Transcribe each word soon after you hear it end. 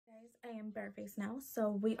I am barefaced now,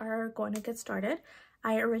 so we are going to get started.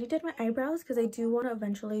 I already did my eyebrows because I do want to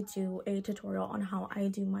eventually do a tutorial on how I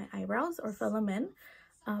do my eyebrows or fill them in.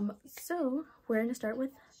 So we're going to start with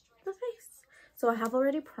the face. So I have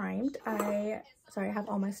already primed. I have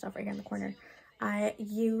all my stuff right here in the corner. I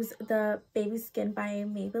use the Baby Skin by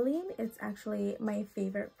Maybelline. It's actually my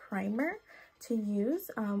favorite primer to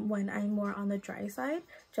use when I'm more on the dry side,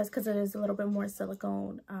 just because it is a little bit more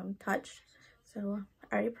silicone touch. So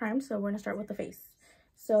I already primed, so we're gonna start with the face.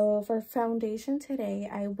 So for foundation today,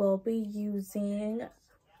 I will be using,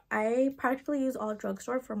 I practically use all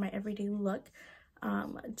drugstore for my everyday look,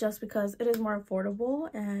 just because it is more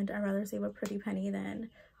affordable and I'd rather save a pretty penny than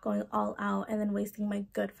going all out and then wasting my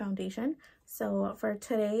good foundation. So for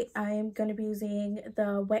today, I'm going to be using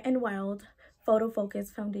the Wet n Wild Photofocus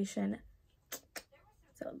foundation.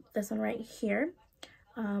 So this one right here.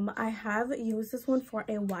 I have used this one for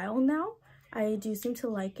a while now. I do seem to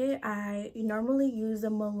like it. I normally use the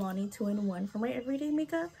Milani 2-in-1 for my everyday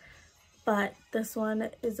makeup, but this one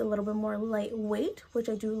is a little bit more lightweight, which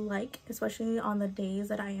I do like, especially on the days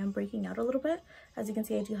that I am breaking out a little bit. As you can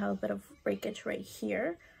see, I do have a bit of breakage right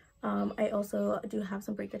here. I also do have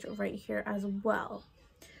some breakage right here as well.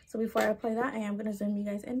 So before I apply that, I am going to zoom you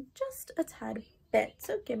guys in just a tad bit.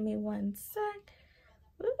 So give me one sec.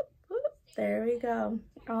 There we go.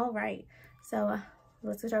 All right. So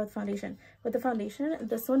let's start with foundation. With the foundation,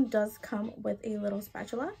 this one does come with a little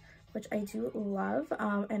spatula, which I do love.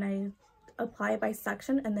 And I apply by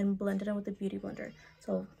section and then blend it in with the beauty blender.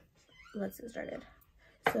 So let's get started.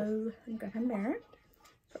 So I'm gonna grab my mirror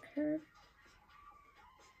right here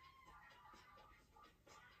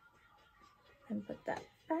and put that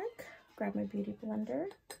back. Grab my beauty blender.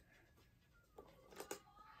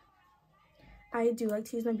 I do like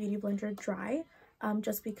to use my beauty blender dry,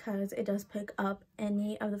 just because it does pick up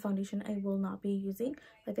any of the foundation I will not be using.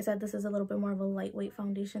 Like I said, this is a little bit more of a lightweight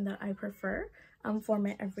foundation that I prefer for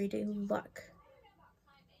my everyday look.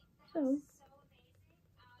 So,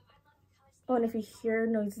 oh, and if you hear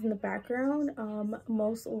noises in the background,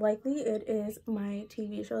 most likely it is my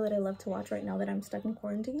TV show that I love to watch right now that I'm stuck in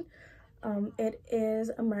quarantine. It is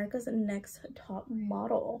America's Next Top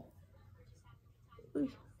Model. Ooh.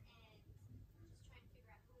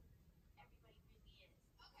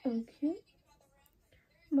 Okay,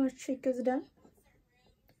 my cheek is done.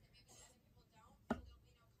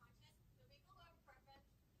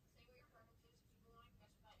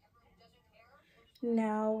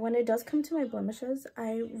 Now, when it does come to my blemishes,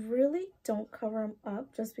 I really don't cover them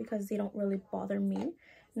up just because they don't really bother me,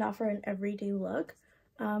 not for an everyday look.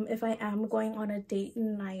 If I am going on a date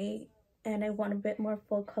night and I want a bit more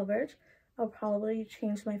full coverage, I'll probably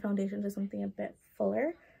change my foundation to something a bit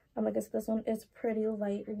fuller. I guess this one is pretty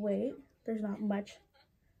lightweight. There's not much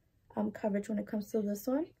coverage when it comes to this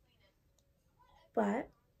one, but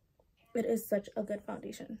it is such a good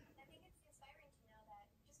foundation.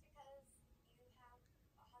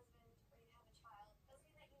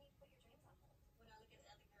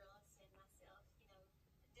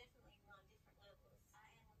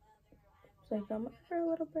 So I got my hair a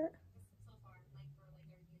little bit.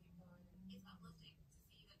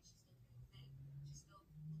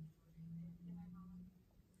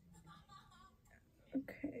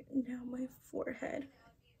 Okay, now my forehead.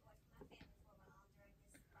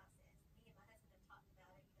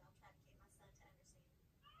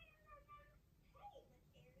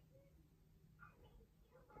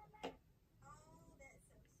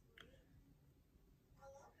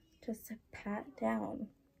 Just to pat down.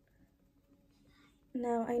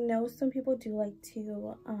 Now, I know some people do like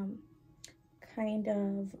to kind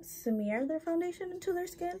of smear their foundation into their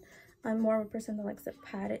skin. I'm more of a person that likes to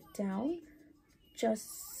pat it down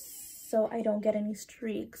just so I don't get any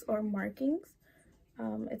streaks or markings.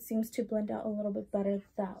 It seems to blend out a little bit better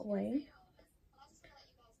that way.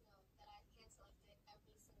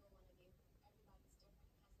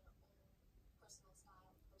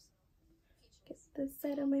 Get this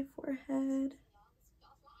side of my forehead.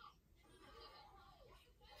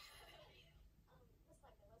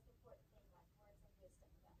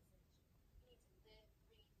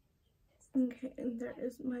 Okay, and there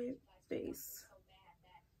is my base.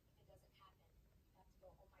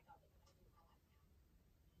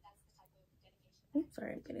 Oops,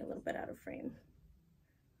 sorry, I'm getting a little bit out of frame.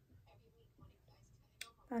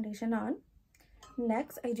 Foundation on.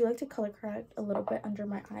 Next, I do like to color correct a little bit under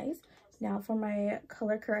my eyes. Now for my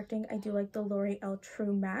color correcting, I do like the L'Oreal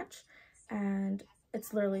True Match, and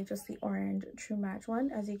it's literally just the orange True Match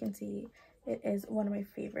one. As you can see, it is one of my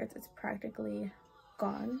favorites. It's practically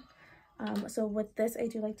gone. So with this, I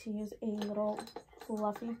do like to use a little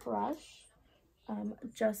fluffy brush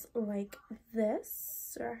just like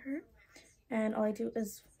this right here. And all I do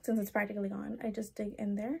is, since it's practically gone, I just dig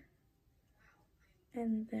in there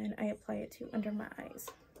and then I apply it to under my eyes.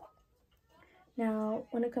 Now,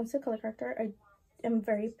 when it comes to color corrector, I am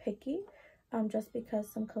very picky, just because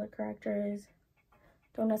some color correctors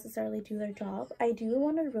don't necessarily do their job. I do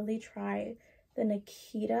want to really try the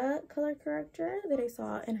Nikita color corrector that I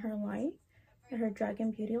saw in her line, in her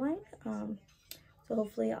Dragon Beauty line. So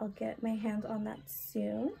hopefully I'll get my hands on that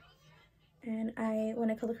soon. And when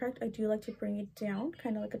I color correct, I do like to bring it down,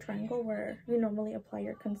 kind of like a triangle where you normally apply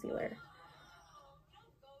your concealer.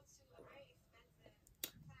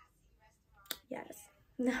 Yes.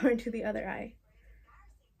 Now we're to the other eye.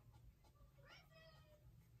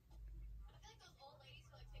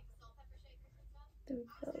 Fill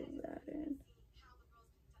that in.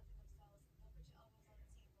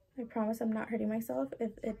 I promise I'm not hurting myself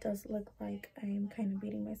if it does look like I'm kind of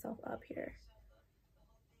beating myself up here.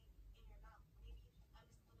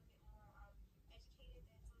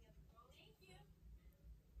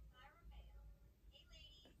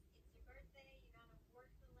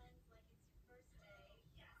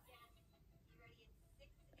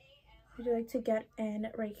 I do like to get in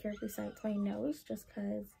right here besides my nose, just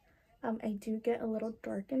because I do get a little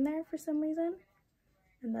dark in there for some reason,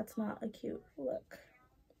 and that's not a cute look.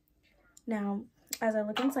 Now, as I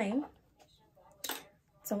look insane,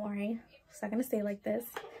 don't worry, it's not gonna stay like this,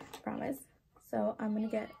 promise. So I'm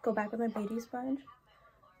gonna go back with my beauty sponge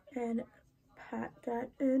and pat that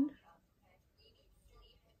in.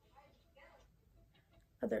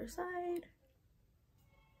 Other side,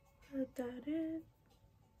 pat that in.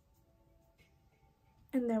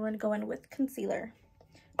 And then we're gonna go in with concealer.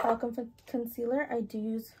 Concealer, I do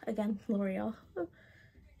use, again, L'Oreal.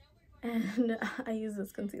 And I use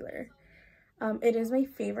this concealer. It is my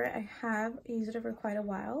favorite. I have used it for quite a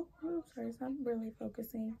while. Oh, sorry, it's not really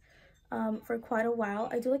focusing. For quite a while.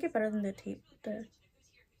 I do like it better than the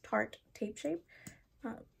Tarte tape shape.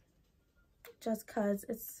 Just because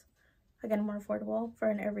it's, again, more affordable for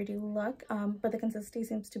an everyday look. But the consistency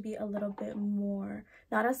seems to be a little bit more,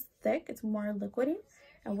 not as thick, it's more liquidy,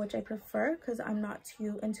 and which I prefer because I'm not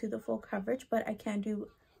too into the full coverage, but I can do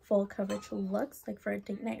full coverage looks, like for a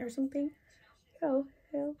date night or something. So,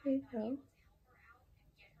 here we go.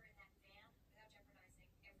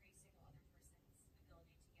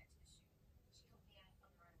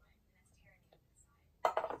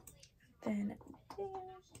 Then a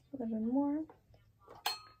little bit more.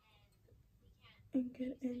 And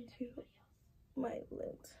get into my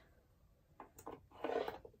lids.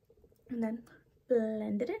 And then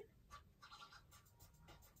blend it in.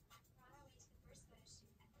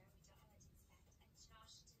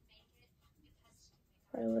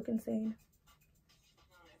 I look insane.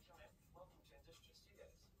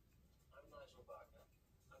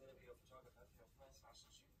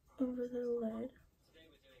 Over the lid.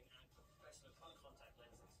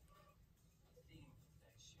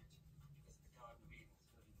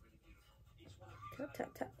 Tap,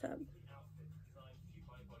 tap, tap, tap.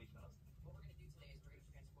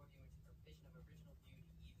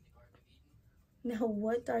 Now,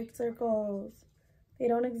 what dark circles? They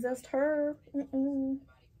don't exist, her.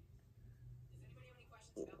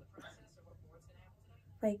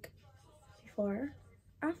 Like, before,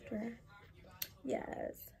 after.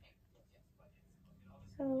 Yes.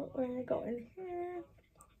 So, we're gonna go in here.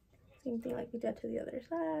 Same thing like we did to the other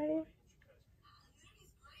side.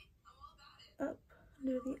 Up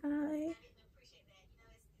under the eye.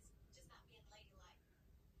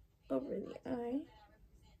 Over the eye.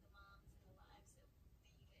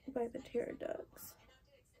 By the tear ducts.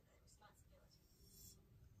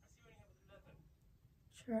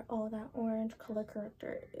 Sure, all that orange color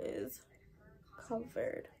corrector is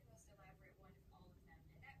covered.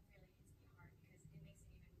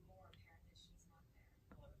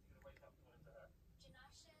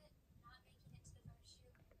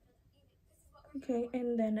 Okay,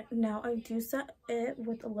 and then now I do set it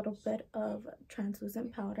with a little bit of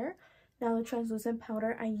translucent powder. Now the translucent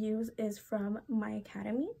powder I use is from my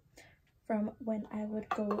academy, from when I would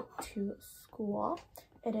go to school.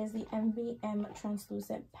 It is the MVM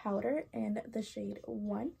translucent powder in the shade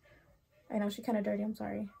 1. I know she's kind of dirty, I'm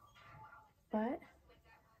sorry. But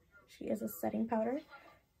she is a setting powder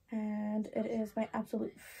and it is my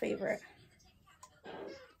absolute favorite.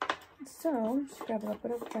 So just grab a little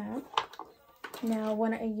bit of that. Now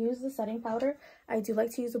when I use the setting powder, I do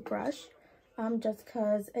like to use a brush, just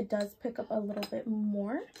because it does pick up a little bit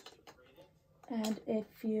more and it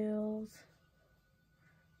feels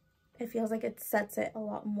like it sets it a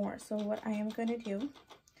lot more. So what I am going to do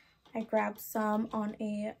I grabbed some on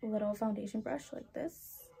a little foundation brush like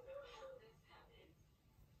this.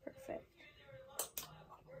 Perfect.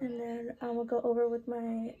 And then I will go over with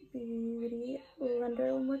my beauty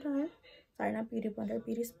blender one more time. Sorry, not beauty blender,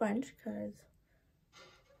 beauty sponge, because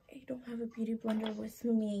I don't have a beauty blender with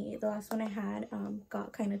me. The last one I had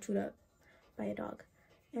got kind of chewed up by a dog.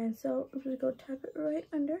 And so I'm just going to tap it right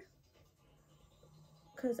under,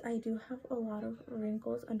 because I do have a lot of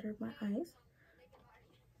wrinkles under my eyes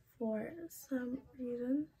for some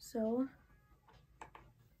reason. So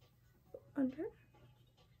under,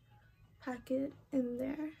 pack it in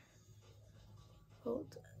there,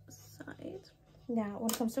 both sides. Now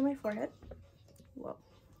when it comes to my forehead, when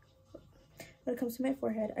it comes to my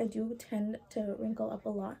forehead, I do tend to wrinkle up a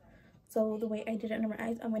lot. So the way I did it under my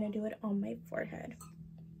eyes, I'm going to do it on my forehead.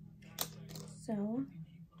 So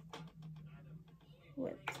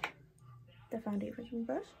with the foundation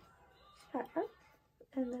brush, pat up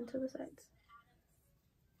and then to the sides.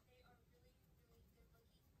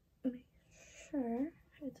 Make sure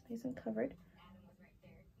it's nice and covered.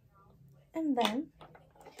 And then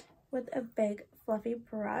with a big fluffy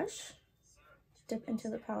brush, dip into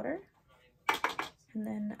the powder. And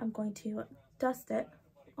then I'm going to dust it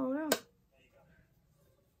all around.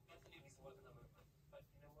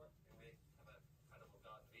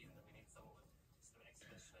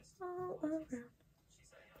 All around. And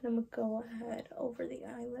I'm going to go ahead over the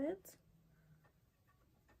eyelids.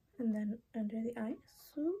 And then under the eye,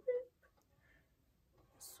 swoop,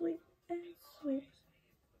 sweep, and sweep.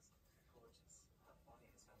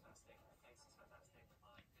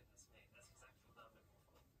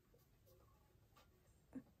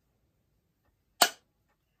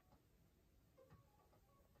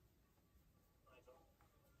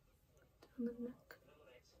 Down the neck.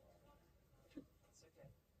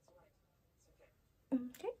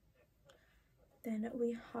 Okay. Then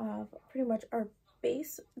we have pretty much our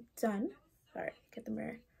base done. Sorry, get the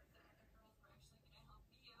mirror.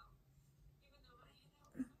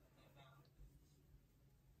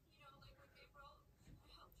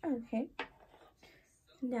 Okay.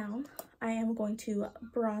 Now I am going to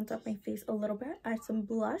bronze up my face a little bit, add some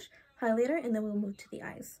blush, highlighter, and then we'll move to the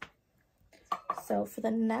eyes. So for the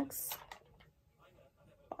next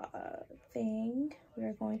thing, we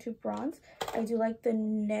are going to bronze. I do like the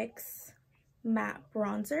NYX Matte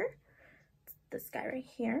Bronzer. It's this guy right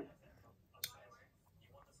here.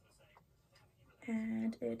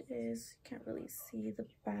 And it is, can't really see the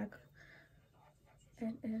back.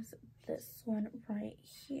 It is this one right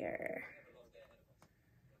here.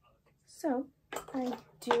 So I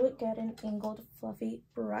do get an angled fluffy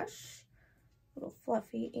brush, little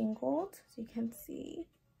fluffy angled, so you can see.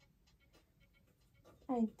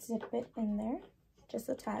 I dip it in there, just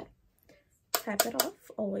a tad. Tap it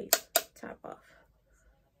off, always tap off.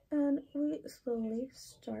 And we slowly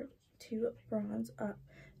start to bronze up.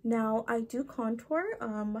 Now I do contour,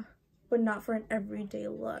 but not for an everyday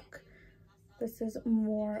look. This is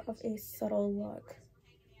more of a subtle look.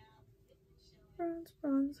 Bronze,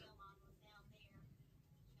 bronze.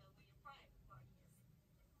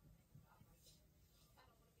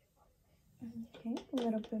 Okay, a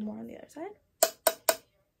little bit more on the other side.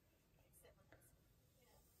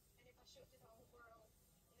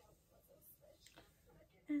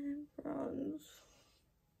 And bronze.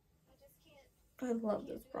 I love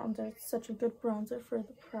this bronzer. It's such a good bronzer for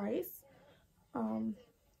the price.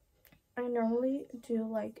 I normally do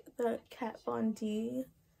like the Kat Von D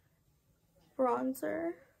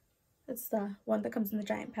bronzer. It's the one that comes in the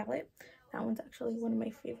giant palette. That one's actually one of my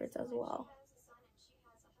favorites as well.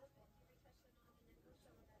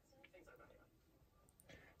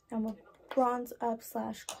 I'm gonna bronze up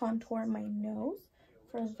slash contour my nose.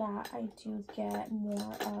 For that, I do get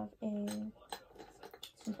more of a,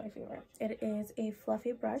 this is my favorite. It is a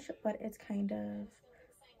fluffy brush, but it's kind of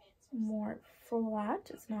more flat.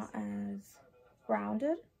 It's not as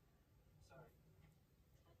rounded.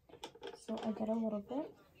 So I get a little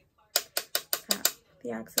bit. Tap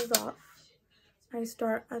the axes off. I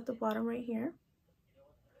start at the bottom right here.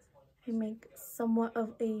 I make somewhat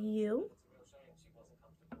of a U.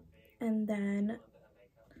 And then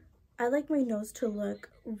I like my nose to look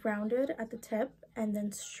rounded at the tip and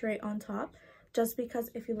then straight on top. Just because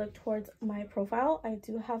if you look towards my profile, I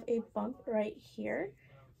do have a bump right here.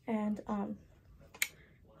 And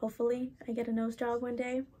hopefully I get a nose job one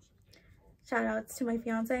day. Shout outs to my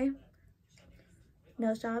fiance.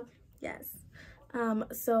 Nose job, yes.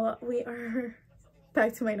 So we are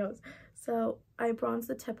back to my nose. So I bronze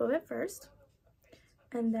the tip of it first.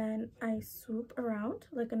 And then I swoop around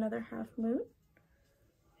like another half moon.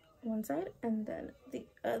 One side and then the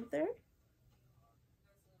other.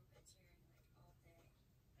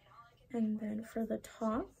 And then for the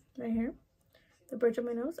top, right here, the bridge of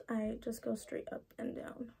my nose, I just go straight up and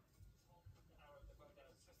down.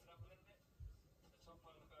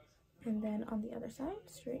 And then on the other side,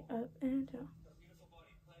 straight up and down.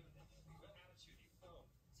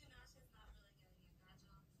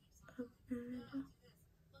 Up and down.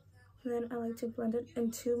 And then I like to blend it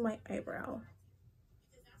into my eyebrow.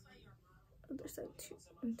 Other side too,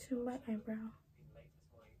 into my eyebrow.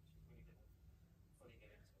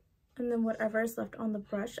 And then whatever is left on the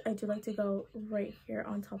brush, I do like to go right here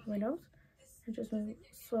on top of my nose and just move,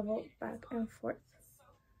 swivel back and forth.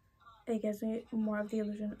 It gives me more of the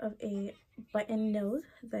illusion of a button nose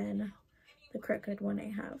than the crooked one I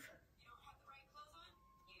have.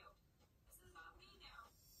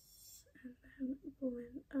 And then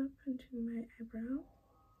blend up into my eyebrow.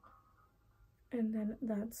 And then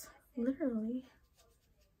that's literally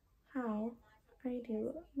how I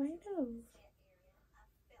do my nose.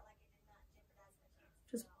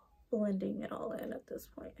 Just blending it all in at this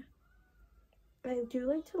point. I do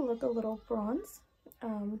like to look a little bronze,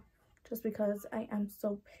 just because I am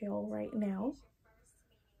so pale right now,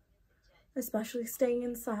 especially staying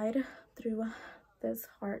inside through this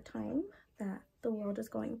hard time that the world is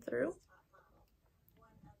going through.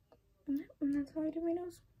 And that's how I do my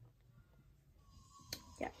nose.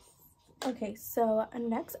 Yeah. Okay, so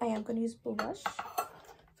next I am going to use blush.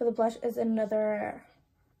 For the blush is another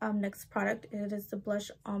NYX product. It is the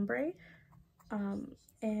blush Ombre. And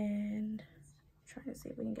I'm trying to see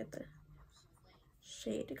if we can get the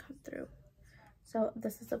shade to come through. So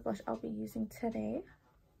this is the blush I'll be using today.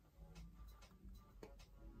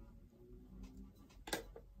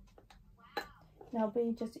 Now I'll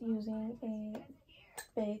be just using a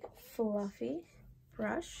big fluffy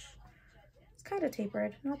brush. It's kind of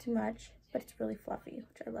tapered, not too much, but it's really fluffy,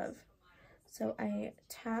 which I love. So I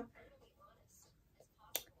tap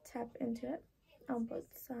into it on both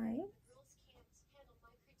sides.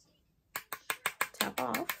 Tap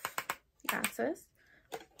off the excess.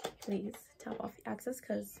 Please tap off the excess,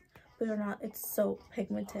 because believe it or not, it's so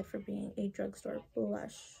pigmented for being a drugstore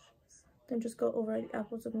blush. Then just go over the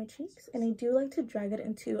apples of my cheeks, and I do like to drag it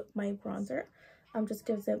into my bronzer. Just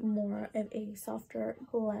gives it more of a softer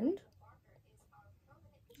blend.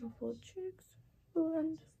 Apple cheeks,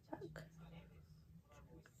 blend back,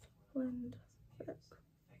 blend back.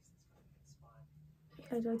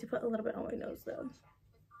 I do like to put a little bit on my nose though.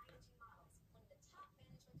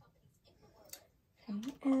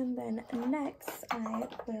 Okay, and then next I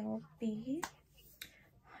will be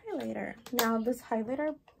highlighter. Now this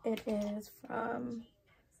highlighter, it is from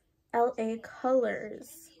LA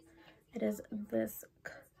Colors. It is this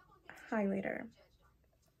highlighter.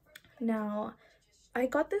 Now I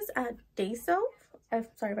got this at Daiso. I'm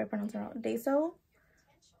sorry if I pronounced it wrong. Daiso.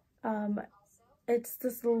 It's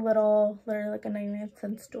this literally like a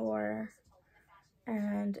 99-cent store,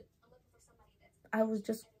 and I was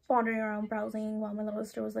just wandering around browsing while my little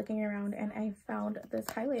sister was looking around, and I found this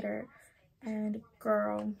highlighter, and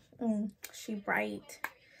girl, she bright.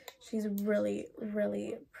 She's really,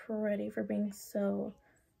 really pretty for being so,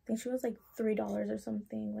 I think she was like $3 or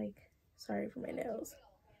something. Like, sorry for my nails.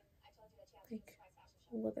 Like,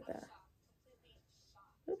 look at that.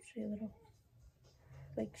 Oops, she a little,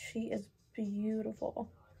 like, she is beautiful.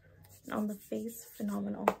 And on the face,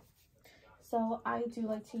 phenomenal. So I do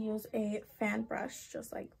like to use a fan brush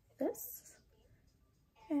just like this.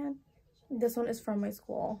 And this one is from my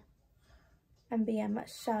school. MBM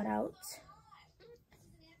shout out.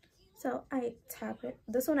 So I tap it.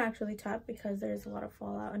 This one I actually tap because there's a lot of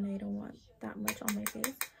fallout and I don't want that much on my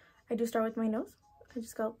face. I do start with my nose. I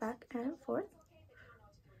just go back and forth.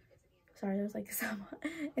 Sorry, there's like some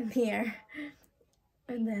in the air.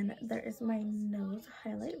 And then there is my nose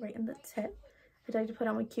highlight right in the tip. I like to put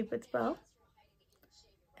on my Cupid's bow.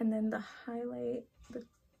 And then the highlight, the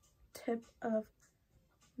tip of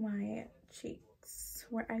my cheeks,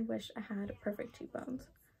 where I wish I had perfect cheekbones.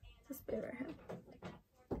 This bit right here.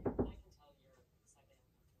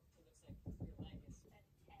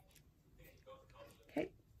 Okay,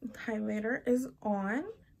 highlighter is on.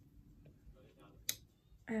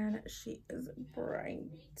 And she is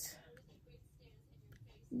bright.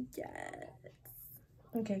 Yes.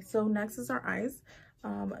 Okay, so next is our eyes.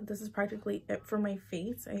 This is practically it for my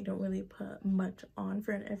face. I don't really put much on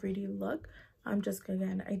for an everyday look. Just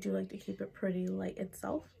again, I do like to keep it pretty light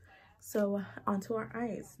itself. So onto our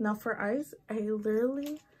eyes. Now for eyes, I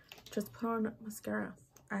literally just put on mascara.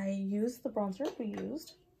 I use the bronzer we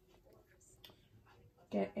used.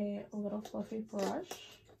 Get a little fluffy brush.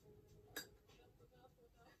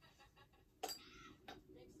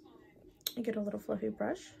 I get a little fluffy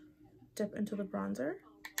brush, dip into the bronzer,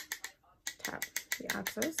 the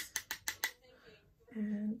axis.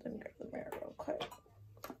 And let me grab the mirror real quick.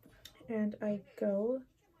 And I go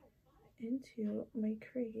into my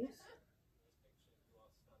crease.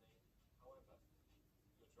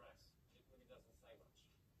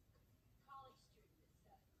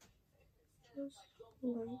 Just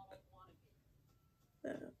like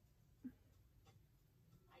that.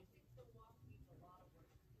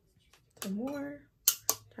 Some more.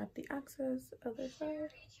 Tap the axis, other side.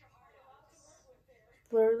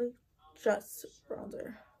 Literally just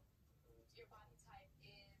bronzer.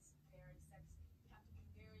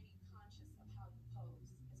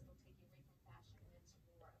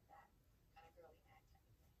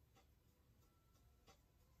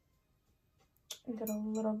 And get a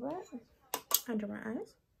little bit under my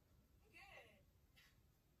eyes.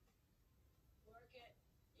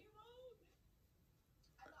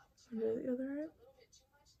 Under the other eye.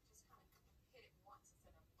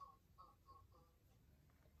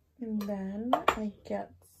 And then I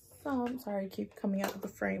get some, sorry I keep coming out of the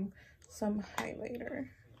frame, some highlighter.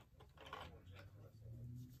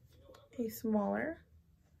 A smaller,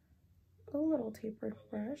 a little tapered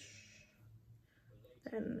brush.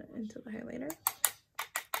 Then into the highlighter.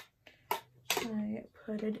 I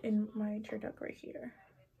put it in my tear duct right here.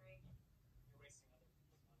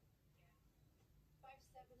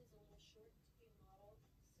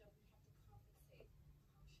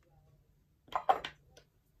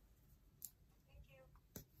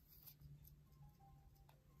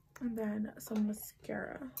 And then some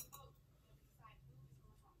mascara.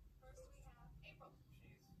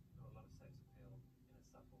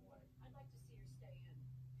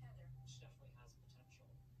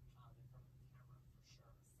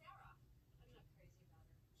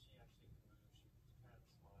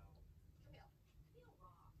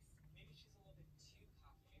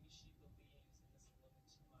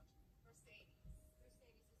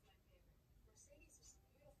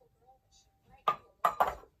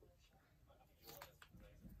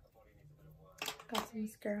 Got some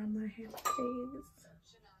mascara on my face.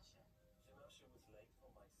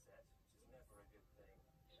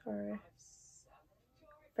 Sorry.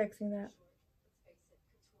 Fixing that.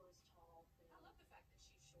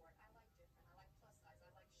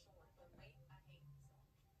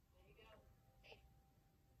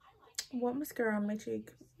 What mascara on my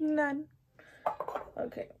cheek? None.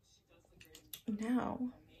 Okay. Now,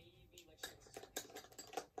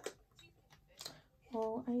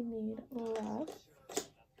 all I need left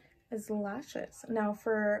is lashes. Now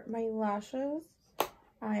for my lashes,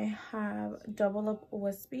 I have Double Up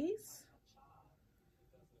Wispies.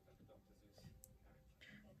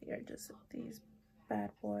 They are just these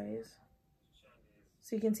bad boys.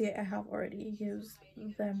 So you can see I have already used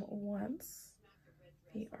them once.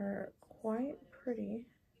 They are quite pretty.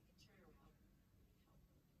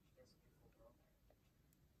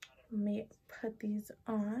 Let me put these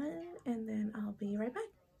on and then I'll be right back.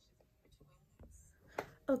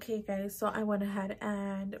 Okay guys, so I went ahead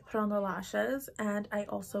and put on the lashes and I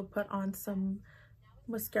also put on some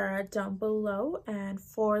mascara down below. And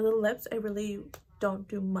for the lips, I really don't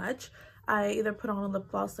do much. I either put on a lip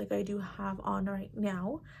gloss like I do have on right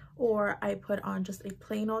now, or I put on just a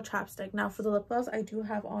plain old chapstick. Now for the lip gloss I do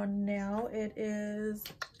have on now, it is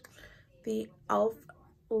the e.l.f.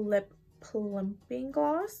 Lip Plumping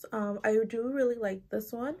Gloss. I do really like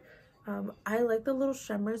this one. I like the little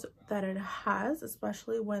shimmers that it has,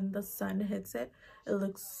 especially when the sun hits it. It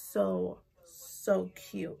looks so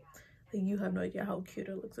cute. Like, you have no idea how cute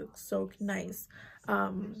it looks. It's so nice.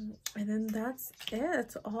 And then that's it.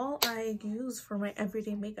 That's all I use for my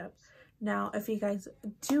everyday makeup. Now if you guys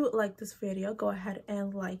do like this video, go ahead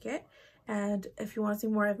and like it, and if you want to see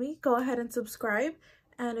more of me, go ahead and subscribe.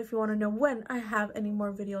 And if you want to know when I have any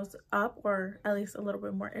more videos up, or at least a little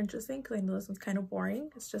bit more interesting, because I know this one's kind of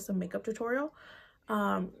boring, it's just a makeup tutorial,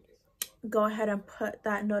 go ahead and put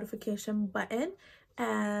that notification button,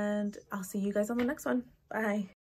 and I'll see you guys on the next one. Bye.